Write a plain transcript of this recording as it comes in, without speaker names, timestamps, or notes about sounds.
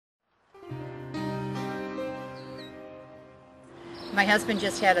My husband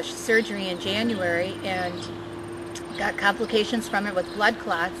just had a surgery in January and got complications from it with blood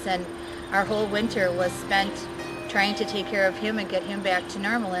clots, and our whole winter was spent trying to take care of him and get him back to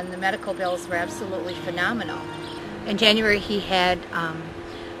normal, and the medical bills were absolutely phenomenal. In January he had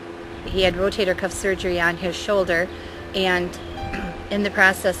rotator cuff surgery on his shoulder, and in the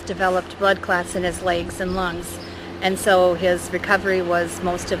process developed blood clots in his legs and lungs, and so his recovery was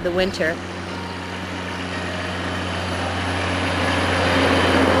most of the winter.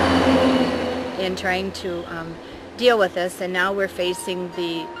 In trying to deal with this, and now we're facing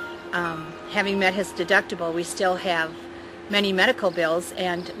the having met his deductible, we still have many medical bills,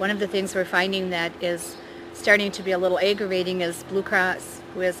 and one of the things we're finding that is starting to be a little aggravating is Blue Cross,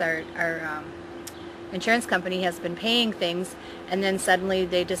 who is our insurance company, has been paying things, and then suddenly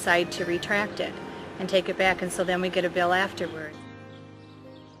they decide to retract it and take it back, and so then we get a bill afterwards.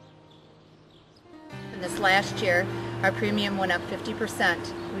 And this last year, our premium went up 50%.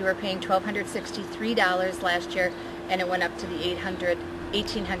 We were paying $1,263 last year, and it went up to the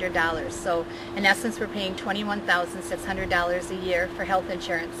 $1,800. So in essence, we're paying $21,600 a year for health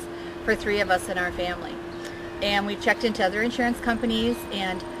insurance for 3 of us in our family. And we've checked into other insurance companies,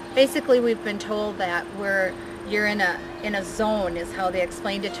 and basically we've been told that you're in a zone, is how they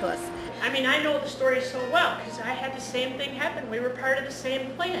explained it to us. I mean, I know the story so well because I had the same thing happen. We were part of the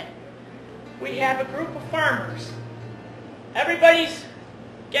same plan. We have a group of farmers. Everybody's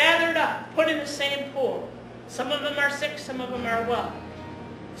gathered up, put in the same pool. Some of them are sick, some of them are well.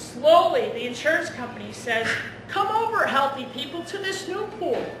 Slowly, the insurance company says, come over, healthy people, to this new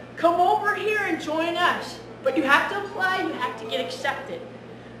pool. Come over here and join us. But you have to apply, you have to get accepted.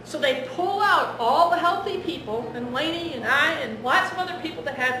 So they pull out all the healthy people, and Laney and I and lots of other people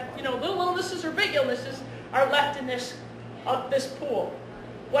that have, little illnesses or big illnesses are left in this pool.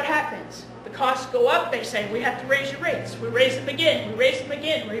 What happens? The costs go up, they say, we have to raise your rates. We raise them again, we raise them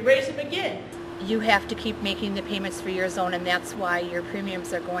again, we raise them again. You have to keep making the payments for your zone, and that's why your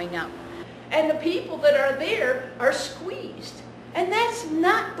premiums are going up. And the people that are there are squeezed. And that's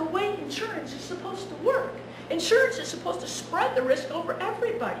not the way insurance is supposed to work. Insurance is supposed to spread the risk over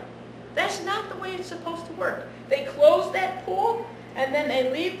everybody. That's not the way it's supposed to work. They close that pool, and then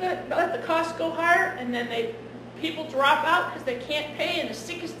they let the costs go higher, and then people drop out because they can't pay, and the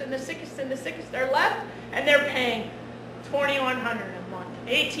sickest and the sickest and the sickest are left, and they're paying $2,100 a month,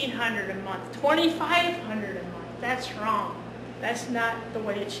 $1,800 a month, $2,500 a month. That's wrong. That's not the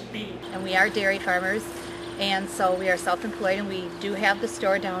way it should be. And we are dairy farmers, and so we are self-employed, and we do have the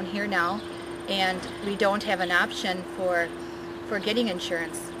store down here now, and we don't have an option for getting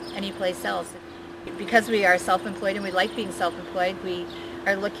insurance anyplace else. Because we are self-employed and we like being self-employed, we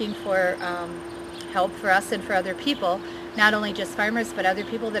are looking for help for us and for other people, not only just farmers, but other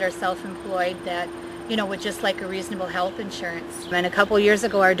people that are self-employed that, would just like a reasonable health insurance. And a couple years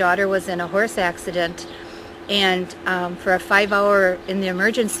ago, our daughter was in a horse accident, and for a 5-hour in the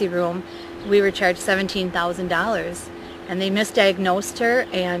emergency room, we were charged $17,000. And they misdiagnosed her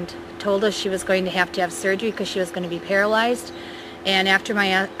and told us she was going to have surgery because she was going to be paralyzed. And after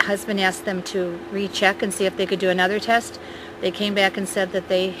my husband asked them to recheck and see if they could do another test, they came back and said that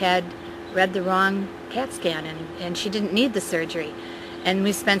they had read the wrong CAT scan, and she didn't need the surgery. And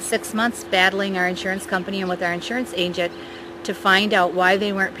we spent 6 months battling our insurance company and with our insurance agent to find out why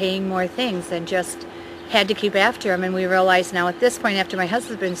they weren't paying more things, and just had to keep after them. And we realized now at this point, after my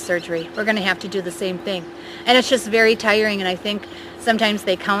husband's surgery, we're going to have to do the same thing. And it's just very tiring, and I think sometimes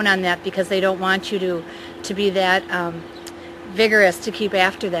they count on that because they don't want you to be that vigorous to keep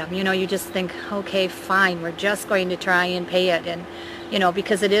after them. You just think, okay, fine, we're just going to try and pay it. And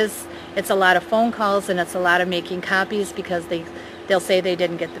because it's a lot of phone calls, and it's a lot of making copies because they'll say they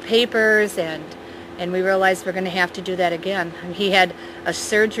didn't get the papers, and we realized we're going to have to do that again. And he had a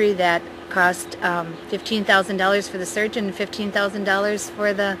surgery that cost $15,000 for the surgeon and $15,000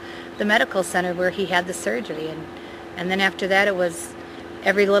 for the medical center where he had the surgery, and then after that it was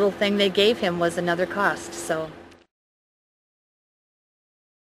every little thing they gave him was another cost. So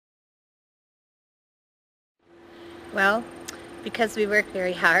well, because we work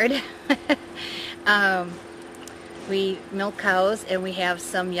very hard. We milk cows, and we have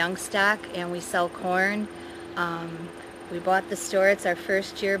some young stock, and we sell corn. We bought the store. It's our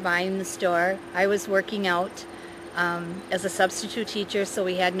first year buying the store. I was working out as a substitute teacher, so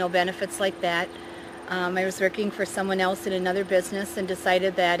we had no benefits like that. I was working for someone else in another business, and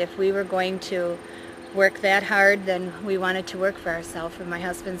decided that if we were going to work that hard, then we wanted to work for ourselves. And my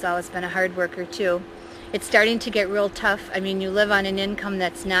husband's always been a hard worker too. It's starting to get real tough. I mean, you live on an income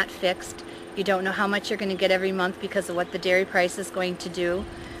that's not fixed. You don't know how much you're going to get every month because of what the dairy price is going to do.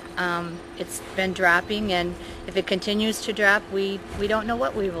 It's been dropping, and if it continues to drop, we don't know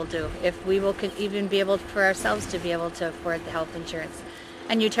what we will do, if we will even be able for ourselves to be able to afford the health insurance.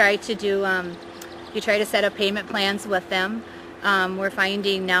 And you try to set up payment plans with them. We're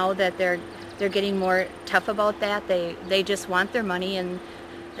finding now that they're getting more tough about that. They just want their money, and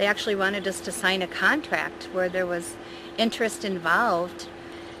they actually wanted us to sign a contract where there was interest involved.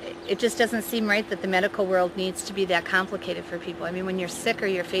 It just doesn't seem right that the medical world needs to be that complicated for people. I mean, when you're sick or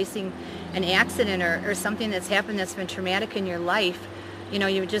you're facing an accident or something that's happened that's been traumatic in your life, you know,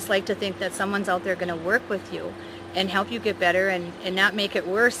 you would just like to think that someone's out there going to work with you and help you get better and not make it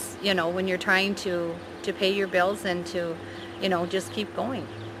worse, you know, when you're trying to pay your bills and to, you know, just keep going.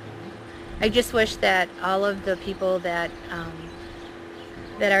 I just wish that all of the people that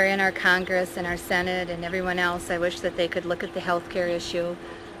are in our Congress and our Senate and everyone else, I wish that they could look at the health care issue.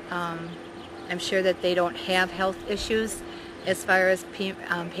 I'm sure that they don't have health issues as far as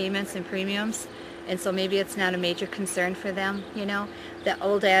payments and premiums, and so maybe it's not a major concern for them, you know. The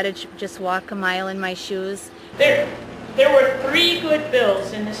old adage, just walk a mile in my shoes. There were 3 good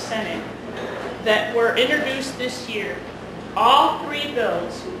bills in the Senate that were introduced this year. All 3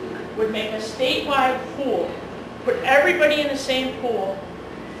 bills would make a statewide pool, put everybody in the same pool,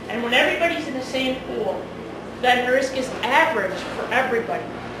 and when everybody's in the same pool, then the risk is average for everybody.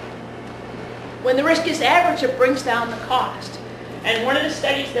 When the risk is average, it brings down the cost. And one of the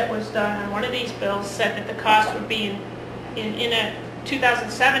studies that was done on one of these bills said that the cost would be in a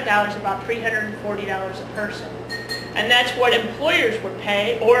 2007 dollars about $340 a person. And that's what employers would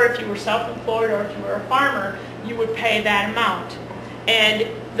pay, or if you were self-employed or if you were a farmer, you would pay that amount. And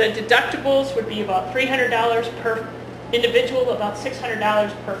the deductibles would be about $300 per individual, about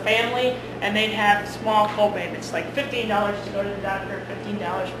 $600 per family, and they'd have small co-payments like $15 to go to the doctor,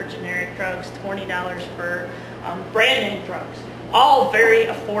 $15 for generic drugs, $20 for brand name drugs, all very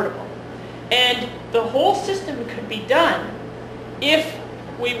affordable. And the whole system could be done if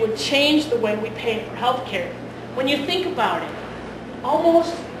we would change the way we pay for health care. When you think about it,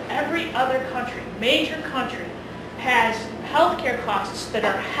 almost every other country, major country, has healthcare costs that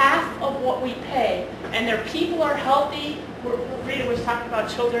are half of what we pay, and their people are healthy. Rita was talking about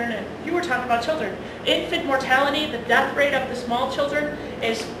children, and you were talking about children. Infant mortality, the death rate of the small children,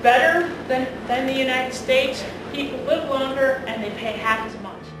 is better than the United States. People live longer, and they pay half as much.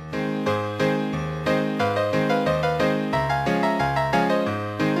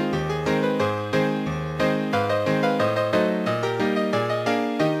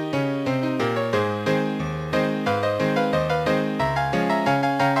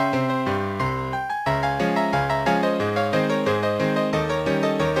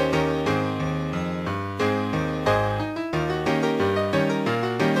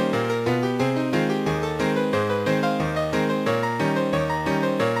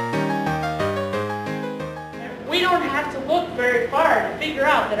 Very far to figure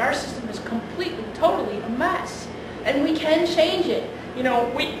out that our system is completely, totally a mess, and we can change it. You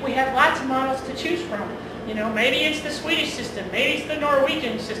know, we have lots of models to choose from. You know, maybe it's the Swedish system, maybe it's the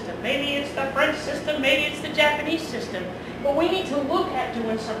Norwegian system, maybe it's the French system, maybe it's the Japanese system, but we need to look at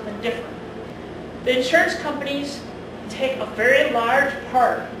doing something different. The insurance companies take a very large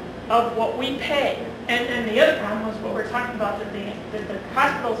part of what we pay. And the other problem was what we're talking about, that the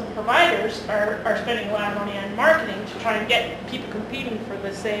hospitals and providers are spending a lot of money on marketing to try and get people competing for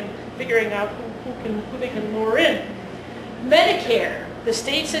the same, figuring out who they can lure in. Medicare, the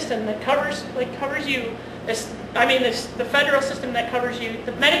state system that covers you, the federal system that covers you,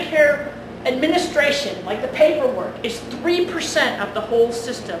 the Medicare administration, like the paperwork, is 3% of the whole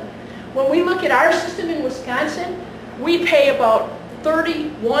system. When we look at our system in Wisconsin, we pay about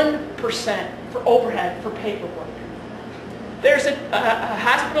 31% for overhead for paperwork. There's a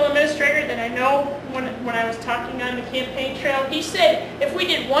hospital administrator that I know when I was talking on the campaign trail, he said if we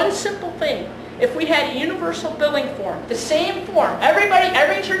did one simple thing, if we had a universal billing form, the same form, every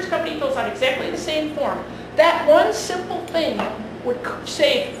insurance company fills out exactly the same form, that one simple thing would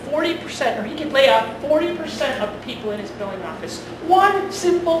save 40%, or he could lay off 40% of the people in his billing office. One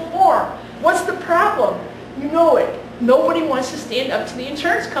simple form. What's the problem? You know it. Nobody wants to stand up to the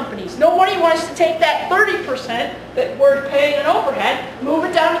insurance companies. Nobody wants to take that 30% that we're paying in overhead, move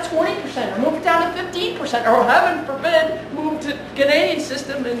it down to 20%, or move it down to 15%, or heaven forbid, move to the Canadian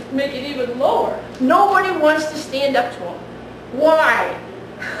system and make it even lower. Nobody wants to stand up to them. Why?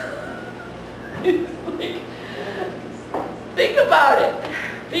 Think about it.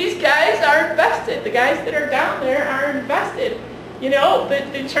 These guys are invested. The guys that are down there are invested. You know,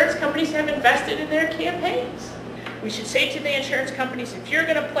 the insurance companies have invested in their campaigns. We should say to the insurance companies, if you're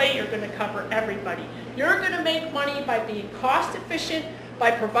going to play, you're going to cover everybody. You're going to make money by being cost efficient, by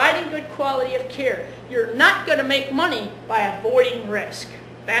providing good quality of care. You're not going to make money by avoiding risk.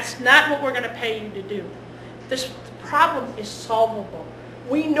 That's not what we're going to pay you to do. This problem is solvable.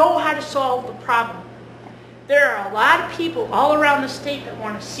 We know how to solve the problem. There are a lot of people all around the state that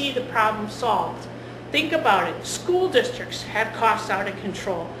want to see the problem solved. Think about it. School districts have costs out of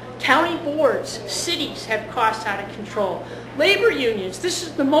control. County boards, cities have costs out of control. Labor unions, this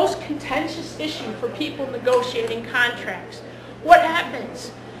is the most contentious issue for people negotiating contracts. What happens?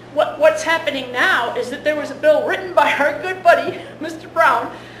 What's happening now is that there was a bill written by our good buddy, Mr.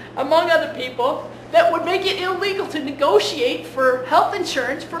 Brown, among other people, that would make it illegal to negotiate for health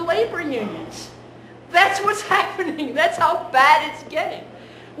insurance for labor unions. That's what's happening. That's how bad it's getting.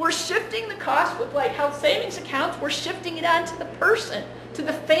 We're shifting the cost with like health savings accounts, we're shifting it onto the person, to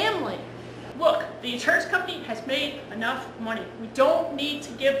the family. Look, the insurance company has made enough money. We don't need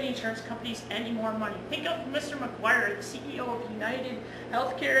to give the insurance companies any more money. Think of Mr. McGuire, the CEO of United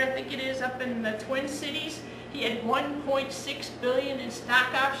Healthcare, I think it is, up in the Twin Cities. He had $1.6 billion in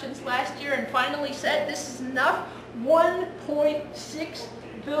stock options last year and finally said this is enough. $1.6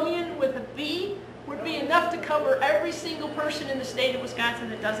 billion with a B would be enough to cover every single person in the state of Wisconsin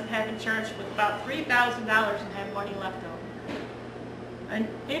that doesn't have insurance with about $3,000 and have money left over. And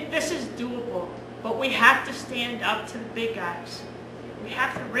this is doable, but we have to stand up to the big guys. We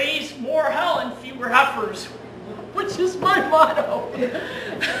have to raise more hell and fewer heifers, which is my motto.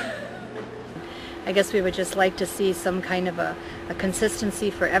 I guess we would just like to see some kind of a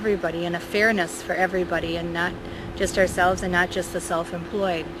consistency for everybody and a fairness for everybody, and not just ourselves and not just the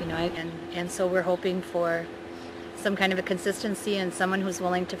self-employed, you know. And so we're hoping for some kind of a consistency and someone who's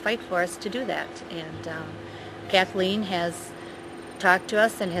willing to fight for us to do that. And Kathleen has talked to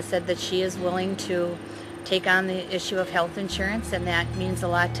us and has said that she is willing to take on the issue of health insurance, and that means a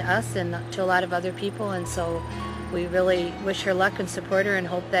lot to us and to a lot of other people. And so we really wish her luck and support her and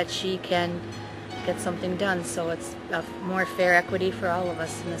hope that she can get something done so it's a more fair equity for all of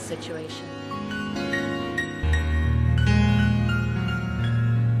us in this situation.